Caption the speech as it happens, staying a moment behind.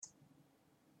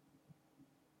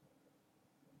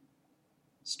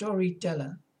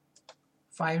Storyteller,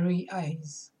 Fiery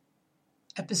Eyes,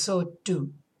 Episode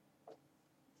 2.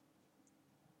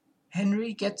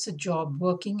 Henry gets a job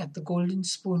working at the Golden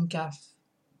Spoon Cafe.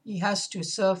 He has to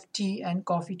serve tea and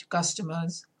coffee to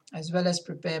customers, as well as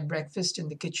prepare breakfast in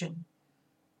the kitchen.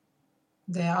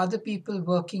 There are other people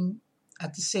working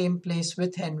at the same place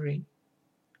with Henry.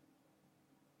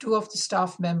 Two of the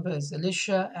staff members,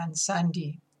 Alicia and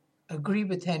Sandy, agree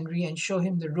with Henry and show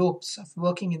him the ropes of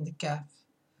working in the cafe.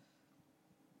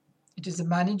 It is the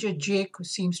manager, Jake, who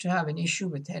seems to have an issue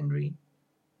with Henry.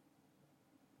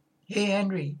 "Hey,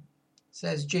 Henry,"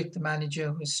 says Jake, the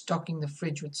manager, who is stocking the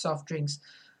fridge with soft drinks.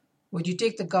 "Would you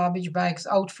take the garbage bags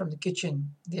out from the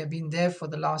kitchen? They have been there for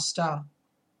the last hour."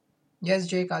 "Yes,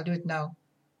 Jake, I'll do it now."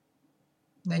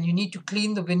 "Then you need to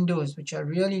clean the windows, which are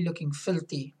really looking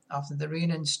filthy after the rain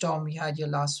and storm we had here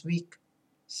last week,"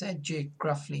 said Jake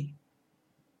gruffly.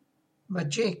 "But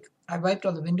Jake, I wiped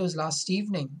all the windows last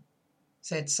evening,"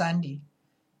 said Sandy.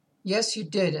 "Yes, you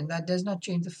did, and that does not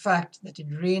change the fact that it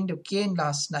rained again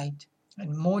last night,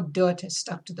 and more dirt has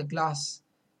stuck to the glass,"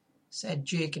 said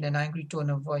Jake in an angry tone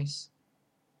of voice.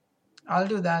 "I'll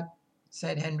do that,"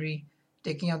 said Henry,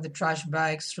 taking out the trash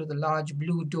bags through the large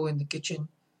blue door in the kitchen,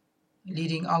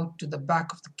 leading out to the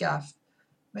back of the cafe,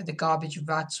 where the garbage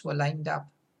vats were lined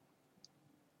up.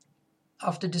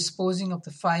 After disposing of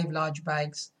the 5 large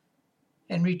bags,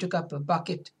 Henry took up a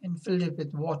bucket and filled it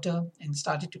with water and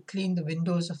started to clean the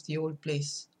windows of the old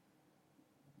place.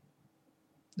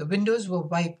 The windows were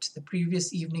wiped the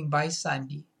previous evening by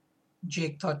Sandy,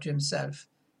 Jake thought to himself,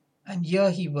 and here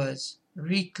he was,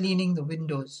 re-cleaning the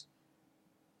windows.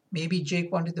 Maybe Jake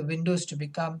wanted the windows to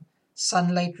become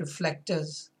sunlight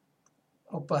reflectors,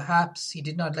 or perhaps he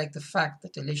did not like the fact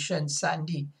that Alicia and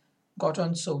Sandy got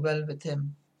on so well with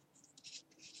him.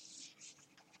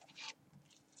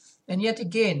 And yet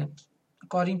again,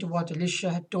 according to what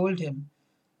Alicia had told him,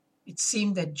 it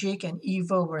seemed that Jake and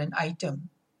Eva were an item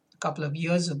a couple of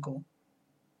years ago,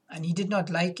 and he did not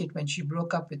like it when she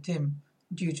broke up with him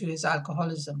due to his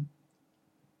alcoholism.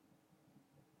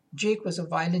 Jake was a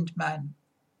violent man,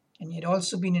 and he had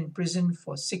also been in prison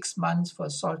for 6 months for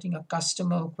assaulting a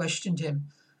customer who questioned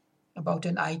him about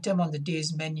an item on the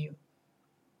day's menu.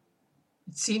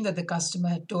 It seemed that the customer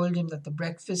had told him that the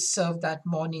breakfast served that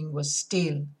morning was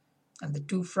stale and the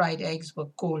 2 fried eggs were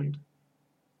cold.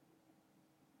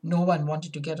 No one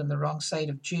wanted to get on the wrong side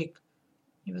of Jake.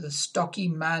 He was a stocky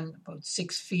man, about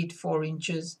 6 feet 4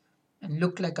 inches, and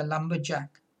looked like a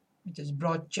lumberjack, with his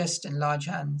broad chest and large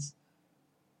hands.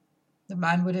 The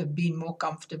man would have been more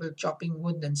comfortable chopping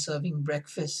wood than serving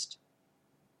breakfast.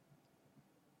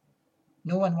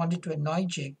 No one wanted to annoy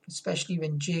Jake, especially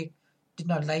when Jake did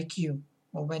not like you,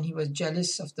 or when he was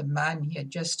jealous of the man he had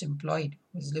just employed,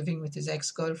 who was living with his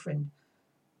ex-girlfriend.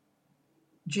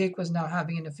 Jake was now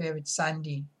having an affair with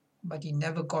Sandy, but he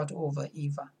never got over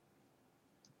Eva.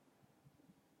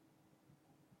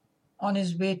 On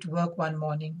his way to work one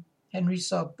morning, Henry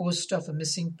saw a poster of a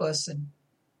missing person.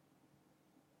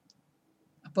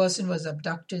 A person was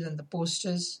abducted, and the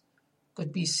posters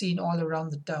could be seen all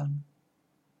around the town.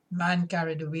 "Man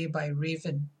Carried Away by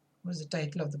Raven" was the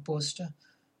title of the poster,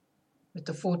 with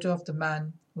a photo of the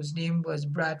man, whose name was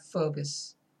Brad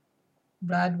Fergus.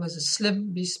 Brad was a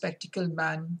slim, bespectacled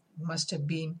man who must have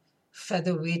been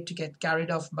featherweight to get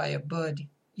carried off by a bird,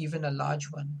 even a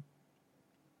large one.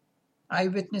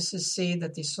 Eyewitnesses say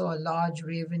that they saw a large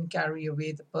raven carry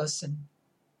away the person.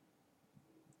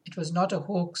 It was not a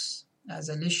hoax, as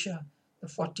Alicia, the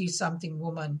 40-something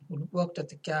woman who worked at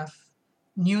the cafe,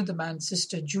 knew the man's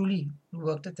sister Julie, who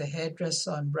worked at the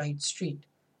hairdresser on Bright Street.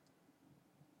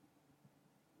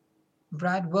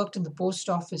 "Brad worked in the post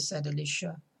office," said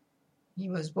Alicia. "He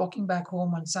was walking back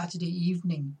home on Saturday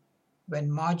evening when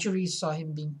Marjorie saw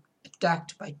him being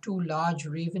attacked by 2 large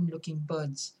raven-looking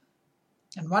birds,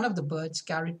 and one of the birds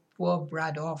carried poor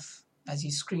Brad off as he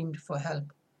screamed for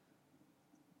help."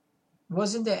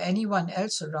 "Wasn't there anyone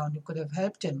else around who could have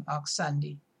helped him?" asked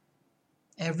Sandy.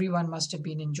 "Everyone must have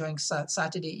been enjoying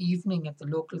Saturday evening at the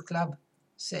local club,"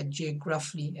 said Jake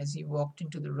gruffly as he walked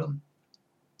into the room.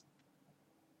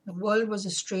 The world was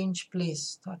a strange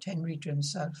place, thought Henry to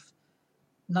himself.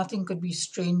 Nothing could be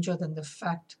stranger than the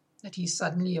fact that he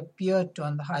suddenly appeared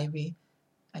on the highway,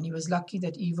 and he was lucky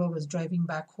that Eva was driving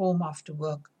back home after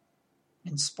work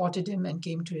and spotted him and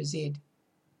came to his aid.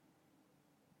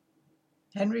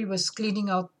 Henry was cleaning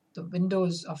out the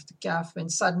windows of the cafe when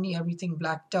suddenly everything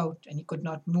blacked out and he could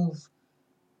not move.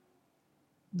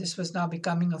 This was now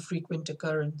becoming a frequent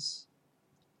occurrence.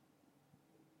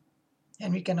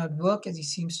 Henry cannot work as he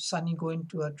seems to suddenly go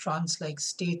into a trance-like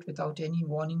state without any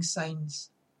warning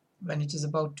signs when it is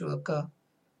about to occur.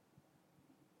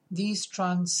 These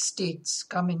trance states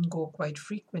come and go quite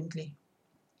frequently.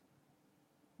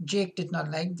 Jake did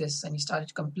not like this, and he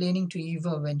started complaining to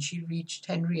Eva when she reached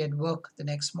Henry at work the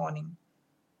next morning.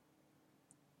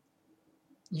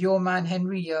 Your man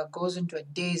Henry here goes into a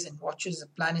daze and watches the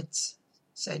planets,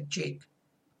 said Jake.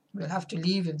 We'll have to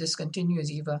leave if this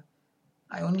continues, Eva.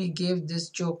 I only gave this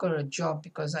joker a job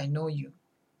because I know you.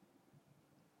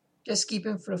 Just keep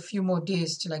him for a few more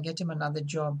days till I get him another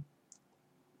job.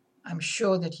 I'm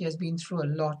sure that he has been through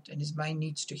a lot and his mind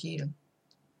needs to heal.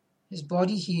 His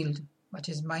body healed, but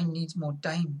his mind needs more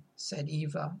time, said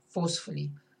Eva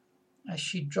forcefully, as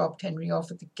she dropped Henry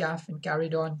off at the cafe and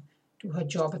carried on to her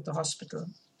job at the hospital.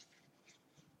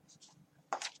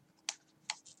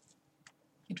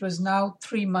 It was now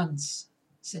 3 months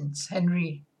since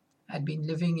Henry had been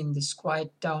living in this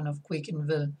quiet town of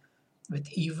Quakenville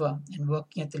with Eva and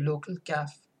working at the local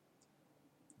cafe.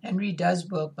 Henry does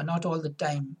work, but not all the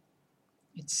time.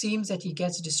 It seems that he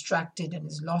gets distracted and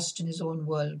is lost in his own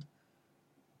world.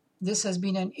 This has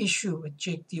been an issue with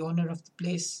Jake, the owner of the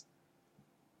place.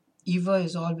 Eva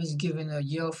is always given a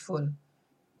earful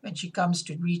when she comes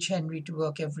to reach Henry to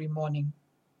work every morning.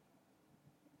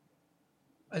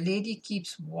 A lady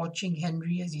keeps watching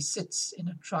Henry as he sits in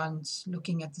a trance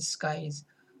looking at the skies.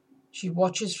 She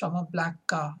watches from her black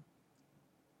car.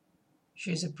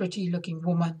 She is a pretty-looking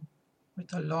woman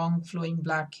with her long flowing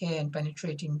black hair and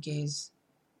penetrating gaze.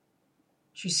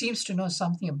 She seems to know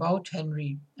something about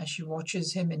Henry as she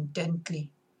watches him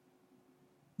intently.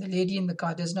 The lady in the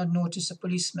car does not notice a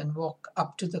policeman walk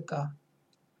up to the car.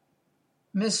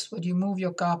 Miss, would you move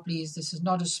your car, please? This is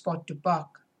not a spot to park.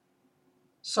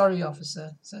 Sorry,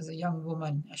 officer, says a young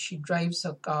woman as she drives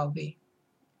her car away.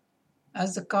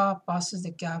 As the car passes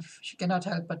the cafe, she cannot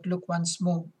help but look once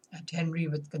more at Henry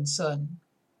with concern.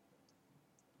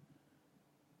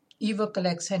 Eva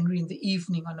collects Henry in the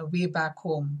evening on her way back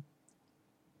home.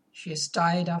 She is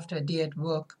tired after a day at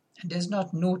work and does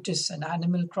not notice an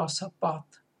animal cross her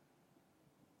path.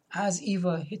 As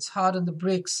Eva hits hard on the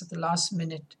brakes at the last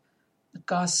minute, the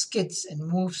car skids and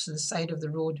moves to the side of the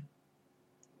road.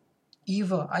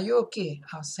 Eva, are you okay?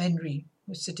 Asks Henry,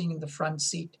 who is sitting in the front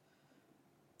seat.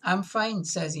 I'm fine,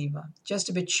 says Eva, just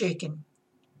a bit shaken.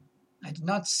 I did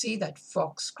not see that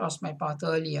fox cross my path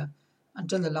earlier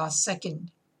until the last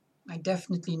second. I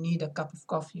definitely need a cup of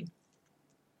coffee.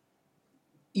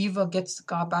 Eva gets the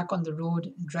car back on the road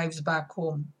and drives back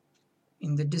home.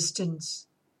 In the distance,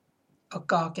 a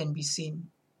car can be seen.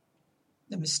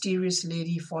 The mysterious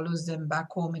lady follows them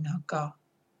back home in her car.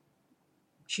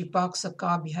 She parks her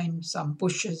car behind some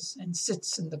bushes and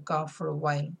sits in the car for a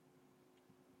while.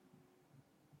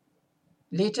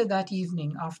 Later that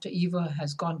evening, after Eva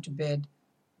has gone to bed,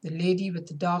 the lady with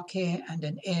the dark hair and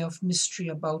an air of mystery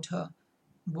about her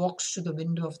walks to the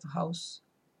window of the house.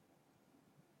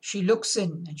 She looks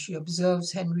in and she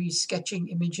observes Henry sketching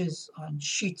images on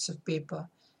sheets of paper.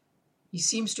 He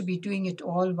seems to be doing it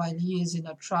all while he is in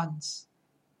a trance.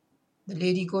 The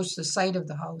lady goes to the side of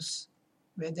the house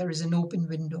where there is an open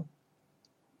window.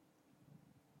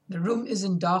 The room is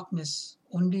in darkness,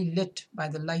 only lit by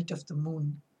the light of the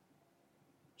moon.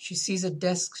 She sees a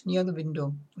desk near the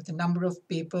window with a number of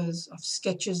papers of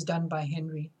sketches done by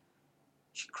Henry.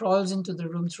 She crawls into the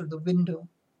room through the window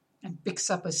and picks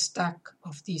up a stack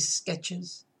of these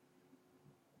sketches.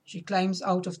 She climbs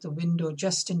out of the window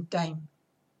just in time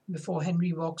before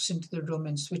Henry walks into the room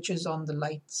and switches on the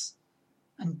lights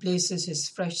and places his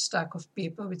fresh stack of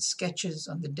paper with sketches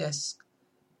on the desk,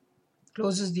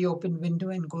 closes the open window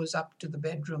and goes up to the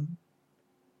bedroom.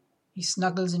 He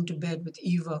snuggles into bed with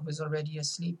Eva, who is already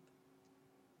asleep.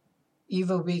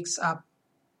 Eva wakes up.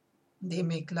 They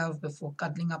make love before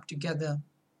cuddling up together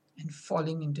and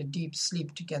falling into deep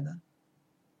sleep together.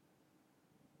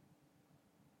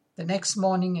 The next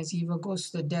morning, as Eva goes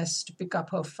to the desk to pick up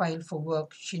her file for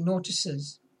work, she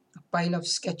notices a pile of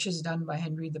sketches done by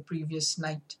Henry the previous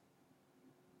night.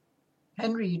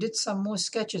 Henry, you did some more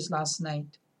sketches last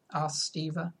night, asked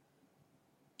Eva.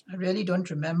 I really don't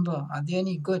remember. Are they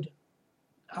any good?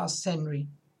 Asked Henry.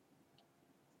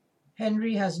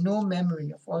 Henry has no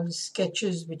memory of all the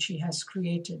sketches which he has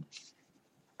created.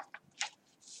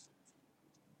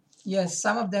 Yes,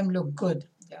 some of them look good.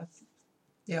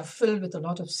 They are filled with a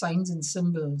lot of signs and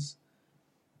symbols.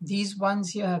 These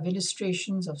ones here have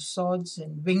illustrations of swords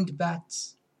and winged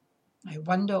bats. I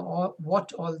wonder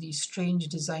what all these strange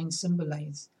designs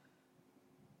symbolize.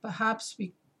 Perhaps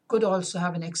we could also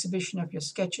have an exhibition of your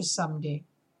sketches someday,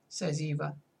 says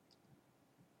Eva.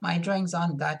 My drawings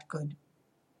aren't that good.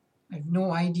 I've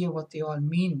no idea what they all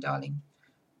mean, darling.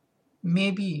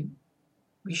 Maybe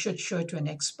we should show it to an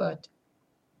expert.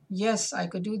 Yes, I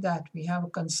could do that. We have a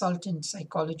consultant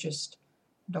psychologist,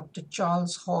 Dr.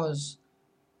 Charles Hawes,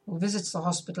 who visits the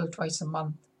hospital twice a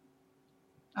month.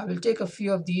 I will take a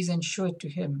few of these and show it to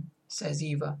him, says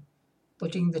Eva,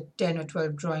 putting the 10 or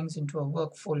 12 drawings into a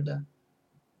work folder.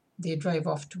 They drive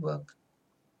off to work.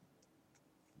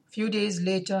 A few days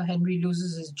later, Henry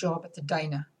loses his job at the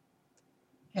diner.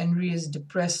 Henry is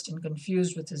depressed and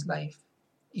confused with his life.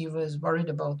 Eva is worried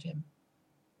about him.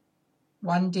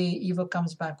 One day, Eva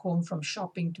comes back home from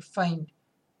shopping to find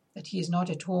that he is not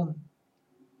at home.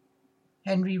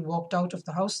 Henry walked out of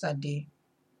the house that day.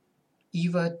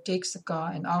 Eva takes the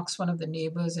car and asks one of the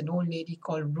neighbors, an old lady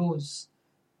called Rose,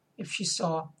 if she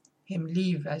saw him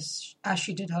leave as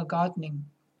she did her gardening.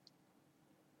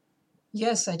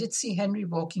 Yes, I did see Henry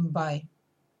walking by.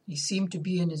 He seemed to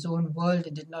be in his own world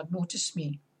and did not notice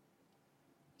me.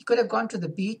 He could have gone to the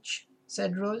beach,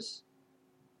 said Rose.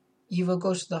 Eva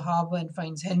goes to the harbor and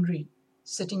finds Henry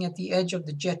sitting at the edge of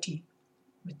the jetty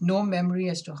with no memory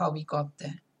as to how he got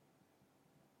there.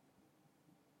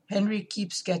 Henry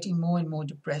keeps getting more and more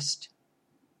depressed.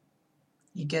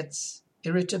 He gets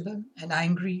irritable and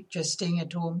angry just staying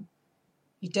at home.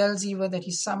 He tells Eva that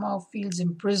he somehow feels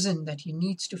imprisoned, that he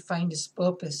needs to find his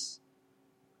purpose.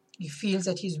 He feels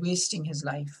that he's wasting his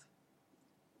life.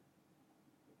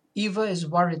 Eva is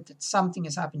worried that something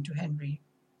has happened to Henry.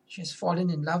 She has fallen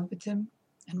in love with him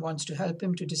and wants to help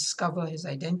him to discover his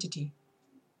identity.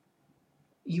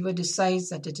 Eva decides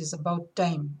that it is about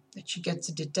time that she gets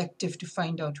a detective to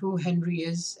find out who Henry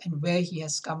is and where he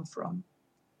has come from.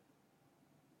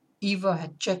 Eva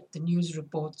had checked the news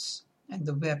reports and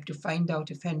the web to find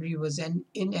out if Henry was in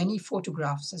any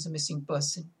photographs as a missing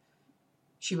person.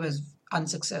 She was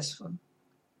unsuccessful.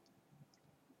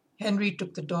 Henry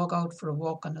took the dog out for a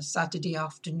walk on a Saturday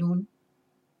afternoon.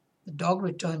 The dog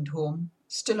returned home,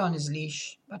 still on his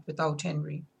leash, but without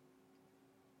Henry.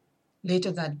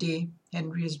 Later that day,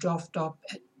 Henry is dropped off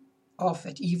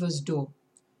at Eva's door.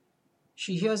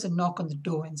 She hears a knock on the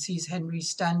door and sees Henry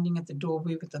standing at the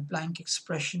doorway with a blank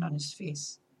expression on his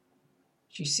face.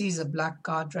 She sees a black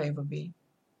car drive away.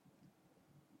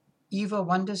 Eva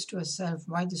wonders to herself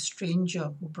why the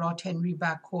stranger who brought Henry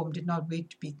back home did not wait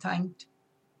to be thanked.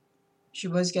 She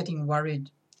was getting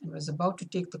worried and was about to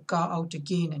take the car out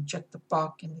again and check the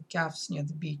park and the cafes near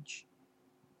the beach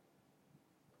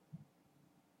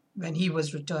when he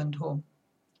was returned home.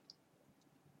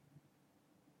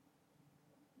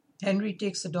 Henry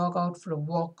takes the dog out for a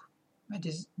walk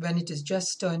when it is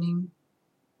just turning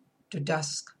to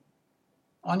dusk.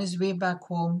 On his way back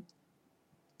home,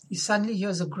 he suddenly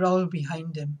hears a growl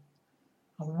behind him.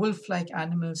 A wolf-like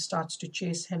animal starts to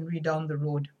chase Henry down the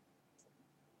road.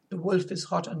 The wolf is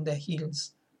hot on their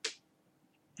heels.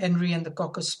 Henry and the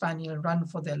Cocker Spaniel run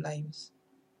for their lives.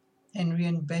 Henry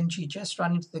and Benji just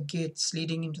run into the gates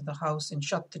leading into the house and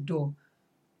shut the door,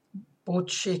 both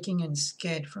shaking and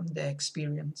scared from their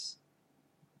experience.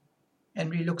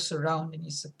 Henry looks around and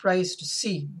is surprised to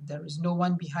see there is no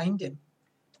one behind him.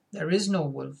 There is no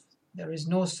wolf. There is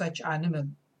no such animal.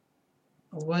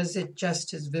 Or was it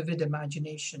just his vivid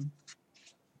imagination?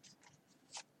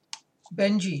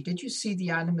 Benji, did you see the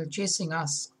animal chasing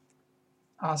us?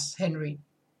 Asked Henry.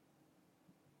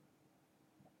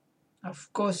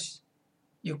 Of course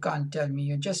you can't tell me.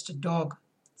 You're just a dog,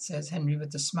 says Henry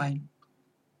with a smile.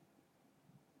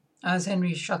 As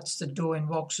Henry shuts the door and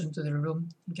walks into the room,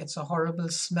 he gets a horrible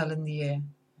smell in the air.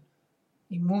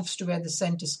 He moves to where the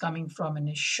scent is coming from and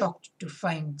is shocked to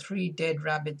find 3 dead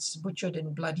rabbits butchered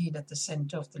and bloodied at the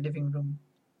center of the living room.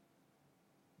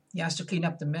 He has to clean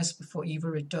up the mess before Eva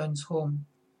returns home.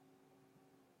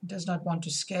 He does not want to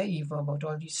scare Eva about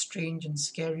all these strange and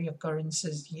scary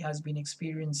occurrences he has been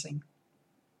experiencing.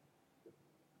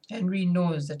 Henry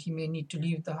knows that he may need to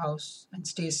leave the house and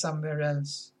stay somewhere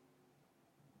else.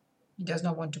 He does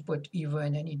not want to put Eva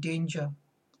in any danger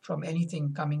from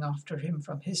anything coming after him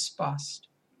from his past.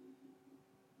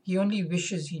 He only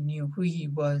wishes he knew who he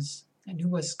was and who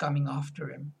was coming after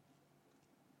him.